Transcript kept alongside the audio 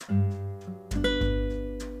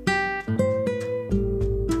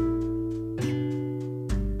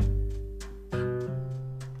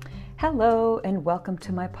Hello and welcome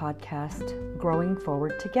to my podcast, Growing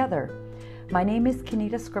Forward Together. My name is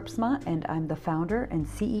Kenita Scripsma and I'm the founder and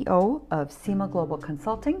CEO of SEMA Global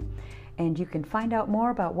Consulting, and you can find out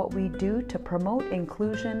more about what we do to promote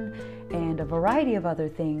inclusion and a variety of other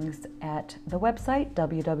things at the website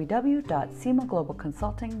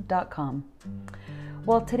www.semaglobalconsulting.com.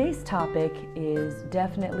 Well, today's topic is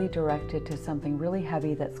definitely directed to something really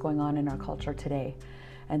heavy that's going on in our culture today,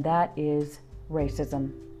 and that is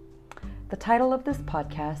racism. The title of this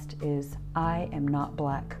podcast is I Am Not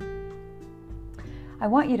Black. I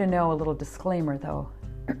want you to know a little disclaimer though.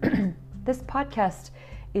 This podcast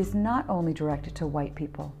is not only directed to white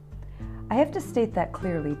people. I have to state that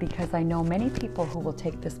clearly because I know many people who will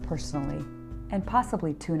take this personally and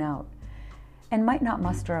possibly tune out and might not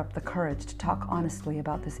muster up the courage to talk honestly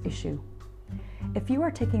about this issue. If you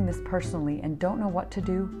are taking this personally and don't know what to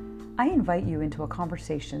do, I invite you into a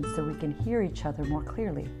conversation so we can hear each other more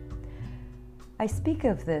clearly. I speak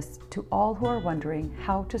of this to all who are wondering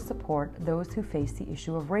how to support those who face the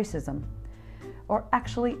issue of racism, or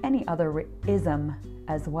actually any other ism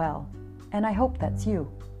as well, and I hope that's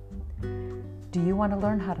you. Do you want to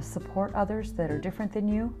learn how to support others that are different than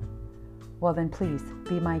you? Well then please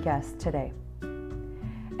be my guest today.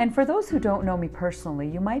 And for those who don't know me personally,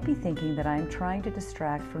 you might be thinking that I am trying to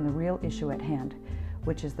distract from the real issue at hand,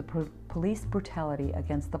 which is the police brutality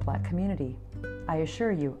against the Black community. I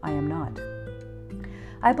assure you, I am not.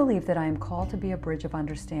 I believe that I am called to be a bridge of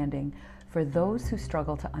understanding for those who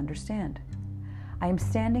struggle to understand. I am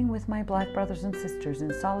standing with my Black brothers and sisters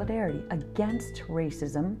in solidarity against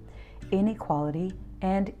racism, inequality,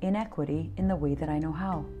 and inequity in the way that I know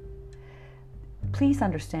how. Please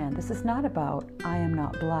understand, this is not about I am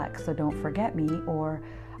not Black, so don't forget me, or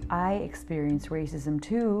I experience racism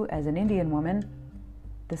too as an Indian woman.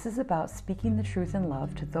 This is about speaking the truth in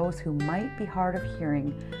love to those who might be hard of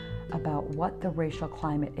hearing about what the racial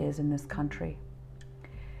climate is in this country.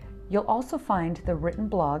 You'll also find the written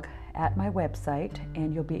blog at my website,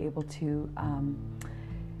 and you'll be able to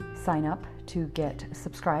sign up to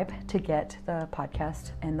subscribe to get the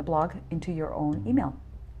podcast and the blog into your own email.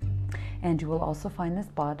 And you will also find this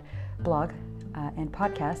blog and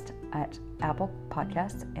podcast at Apple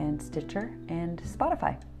Podcasts and Stitcher and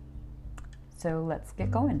Spotify. So let's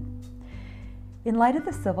get going. In light of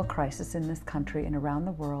the civil crisis in this country and around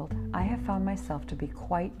the world, I have found myself to be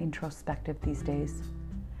quite introspective these days.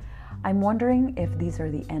 I'm wondering if these are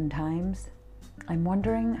the end times. I'm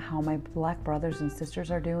wondering how my Black brothers and sisters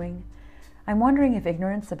are doing. I'm wondering if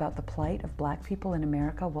ignorance about the plight of Black people in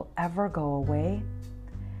America will ever go away.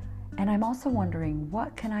 And I'm also wondering,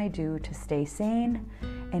 what can I do to stay sane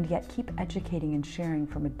and yet keep educating and sharing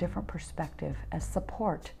from a different perspective as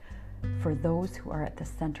support for those who are at the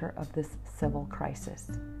center of this civil crisis.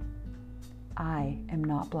 I am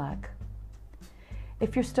not Black.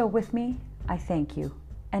 If you're still with me, I thank you.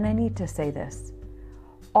 And I need to say this.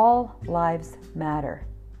 All lives matter.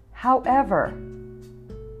 However,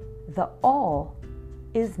 the all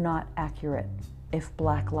is not accurate if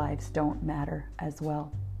Black lives don't matter as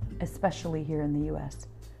well, especially here in the U.S.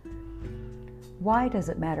 Why does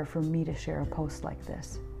it matter for me to share a post like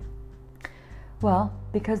this? Well,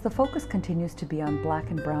 because the focus continues to be on Black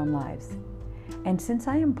and brown lives. And since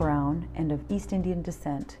I am brown and of East Indian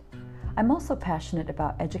descent, I'm also passionate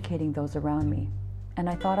about educating those around me, and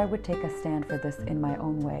I thought I would take a stand for this in my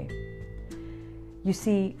own way. You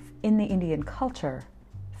see, in the Indian culture,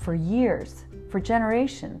 for years, for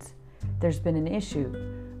generations, there's been an issue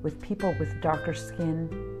with people with darker skin,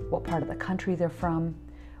 what part of the country they're from,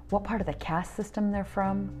 what part of the caste system they're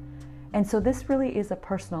from. And so this really is a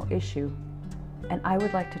personal issue. And I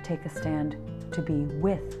would like to take a stand to be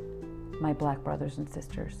with my Black brothers and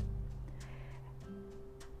sisters.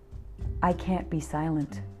 I can't be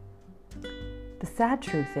silent. The sad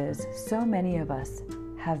truth is, so many of us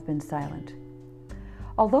have been silent.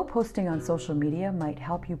 Although posting on social media might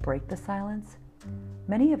help you break the silence,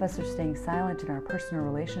 many of us are staying silent in our personal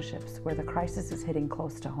relationships where the crisis is hitting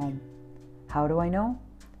close to home. How do I know?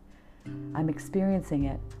 I'm experiencing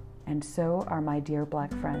it, and so are my dear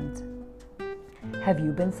Black friends. Have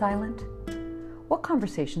you been silent? What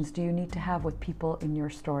conversations do you need to have with people in your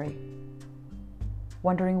story?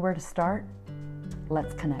 Wondering where to start?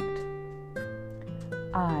 Let's connect.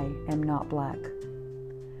 I am not Black.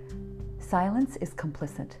 Silence is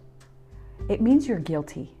complicit. It means you're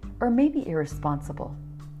guilty, or maybe irresponsible.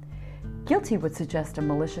 Guilty would suggest a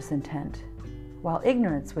malicious intent, while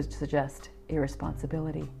ignorance would suggest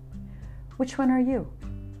irresponsibility. Which one are you?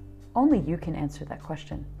 Only you can answer that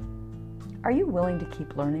question. Are you willing to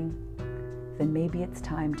keep learning? Then maybe it's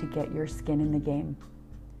time to get your skin in the game.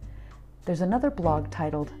 There's another blog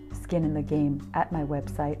titled Skin in the Game at my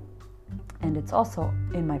website, and it's also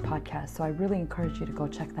in my podcast, so I really encourage you to go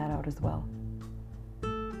check that out as well.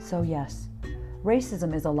 So yes,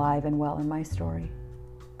 racism is alive and well in my story.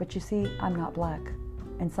 But you see, I'm not Black,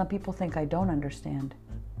 and some people think I don't understand.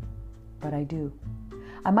 But I do.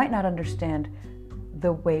 I might not understand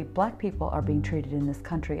the way Black people are being treated in this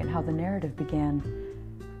country and how the narrative began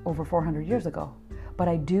over 400 years ago. But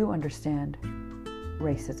I do understand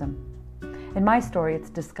racism. In my story, it's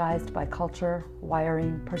disguised by culture,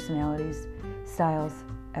 wiring, personalities, styles,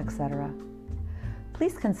 etc.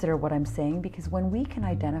 Please consider what I'm saying, because when we can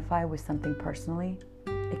identify with something personally,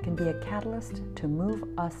 it can be a catalyst to move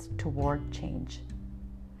us toward change.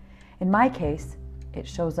 In my case, it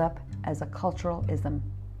shows up as a cultural ism.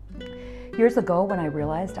 Years ago, when I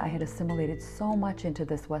realized I had assimilated so much into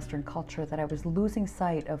this Western culture that I was losing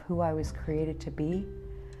sight of who I was created to be,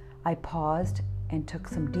 I paused and took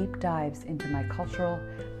some deep dives into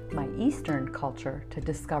my Eastern culture to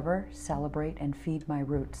discover, celebrate, and feed my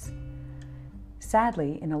roots.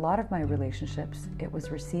 Sadly, in a lot of my relationships, it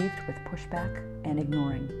was received with pushback and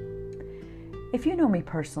ignoring. If you know me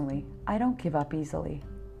personally, I don't give up easily.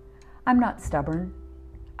 I'm not stubborn.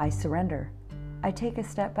 I surrender. I take a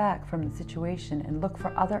step back from the situation and look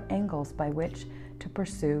for other angles by which to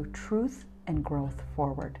pursue truth and growth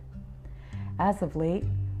forward. As of late,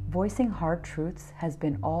 voicing hard truths has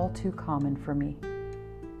been all too common for me.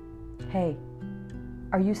 Hey,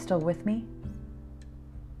 are you still with me?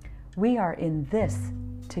 We are in this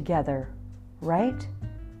together, right?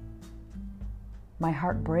 My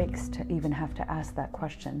heart breaks to even have to ask that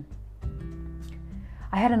question.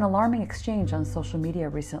 I had an alarming exchange on social media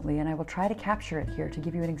recently, and I will try to capture it here to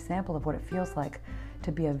give you an example of what it feels like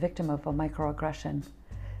to be a victim of a microaggression,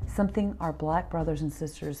 something our Black brothers and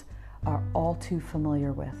sisters are all too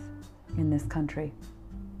familiar with in this country.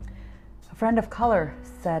 A friend of color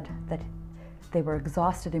said that they were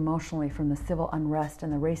exhausted emotionally from the civil unrest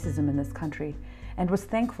and the racism in this country, and was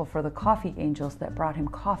thankful for the coffee angels that brought him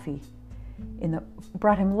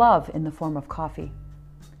love in the form of coffee.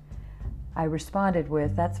 I responded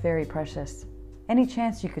with, "That's very precious. Any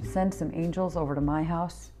chance you could send some angels over to my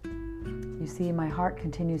house?" You see, my heart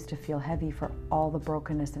continues to feel heavy for all the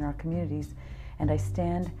brokenness in our communities, and I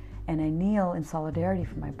stand and I kneel in solidarity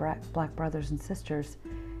for my Black brothers and sisters.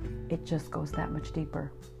 It just goes that much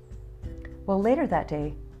deeper. Well, later that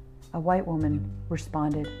day, a white woman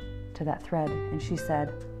responded to that thread, and she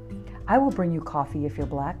said, "I will bring you coffee if you're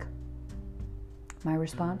Black." My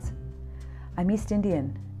response, "I'm East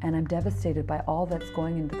Indian, and I'm devastated by all that's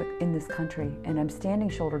going in this country, and I'm standing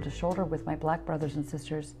shoulder to shoulder with my Black brothers and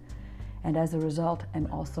sisters, and as a result, I'm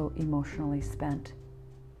also emotionally spent."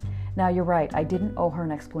 Now, you're right, I didn't owe her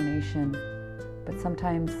an explanation, but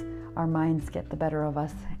sometimes our minds get the better of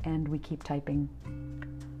us, and we keep typing.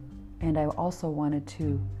 And I also wanted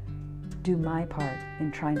to do my part in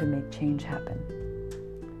trying to make change happen.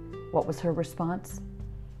 What was her response?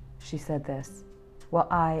 She said this, "Well,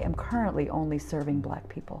 I am currently only serving Black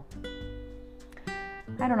people."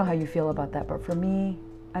 I don't know how you feel about that, but for me,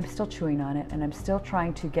 I'm still chewing on it, and I'm still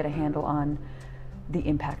trying to get a handle on the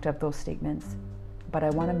impact of those statements. But I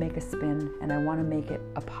want to make a spin, and I want to make it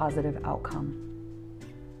a positive outcome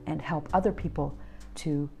and help other people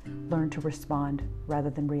to learn to respond rather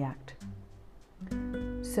than react.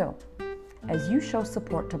 So, as you show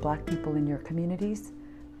support to Black people in your communities,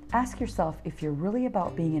 ask yourself if you're really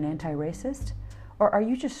about being an anti-racist, or are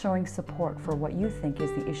you just showing support for what you think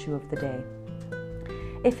is the issue of the day?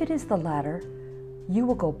 If it is the latter, you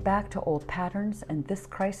will go back to old patterns, and this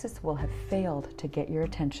crisis will have failed to get your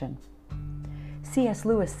attention. C.S.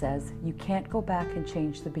 Lewis says, "You can't go back and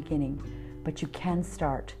change the beginning, but you can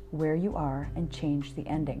start where you are and change the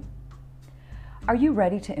ending." Are you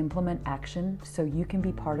ready to implement action so you can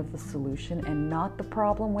be part of the solution and not the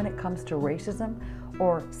problem when it comes to racism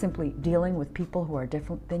or simply dealing with people who are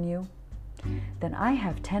different than you? Then I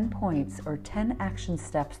have 10 points or 10 action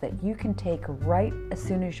steps that you can take right as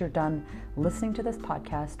soon as you're done listening to this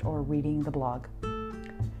podcast or reading the blog.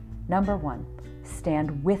 Number 1,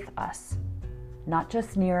 stand with us. Not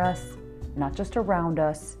just near us, not just around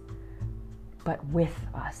us, but with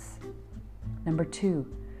us. Number 2,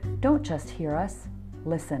 don't just hear us,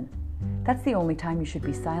 listen. That's the only time you should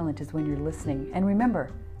be silent, is when you're listening. And remember,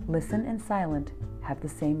 listen and silent have the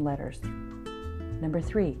same letters. Number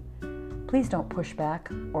 3, please don't push back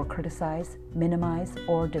or criticize, minimize,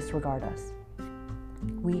 or disregard us.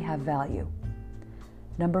 We have value.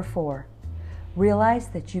 Number 4, realize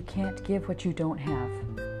that you can't give what you don't have,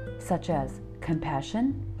 such as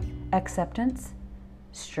compassion, acceptance,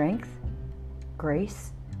 strength,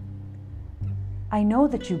 grace. I know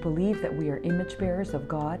that you believe that we are image bearers of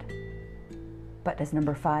God, but as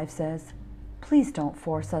number 5 says, please don't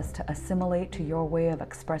force us to assimilate to your way of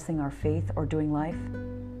expressing our faith or doing life.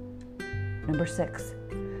 Number 6,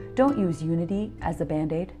 don't use unity as a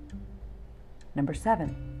band-aid. Number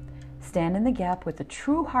 7, stand in the gap with the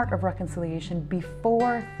true heart of reconciliation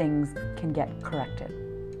before things can get corrected.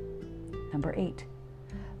 Number 8,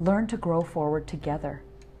 learn to grow forward together.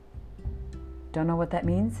 Don't know what that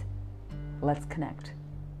means? Let's connect.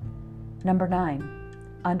 Number 9,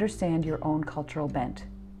 understand your own cultural bent.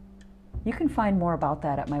 You can find more about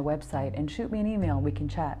that at my website and shoot me an email, we can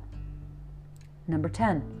chat. Number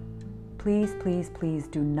 10, please, please, please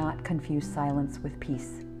do not confuse silence with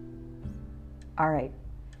peace. All right,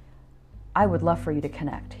 I would love for you to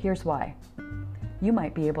connect. Here's why. You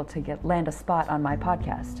might be able to land a spot on my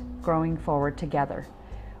podcast, Growing Forward Together,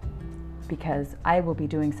 because I will be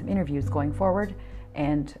doing some interviews going forward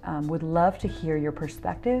and would love to hear your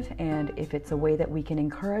perspective, and if it's a way that we can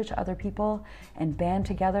encourage other people and band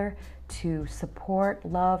together to support,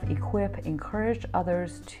 love, equip, encourage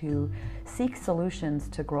others to seek solutions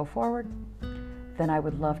to grow forward, then I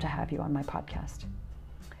would love to have you on my podcast.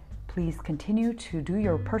 Please continue to do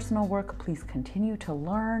your personal work. Please continue to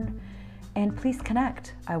learn, and please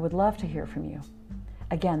connect. I would love to hear from you.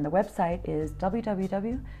 Again, the website is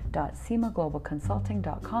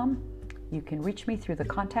www.simaglobalconsulting.com. You can reach me through the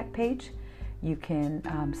contact page. You can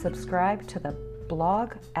subscribe to the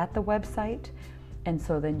blog at the website, and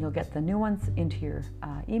so then you'll get the new ones into your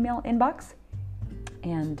email inbox.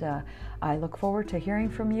 And I look forward to hearing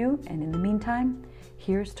from you. And in the meantime,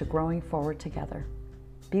 here's to growing forward together.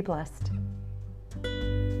 Be blessed.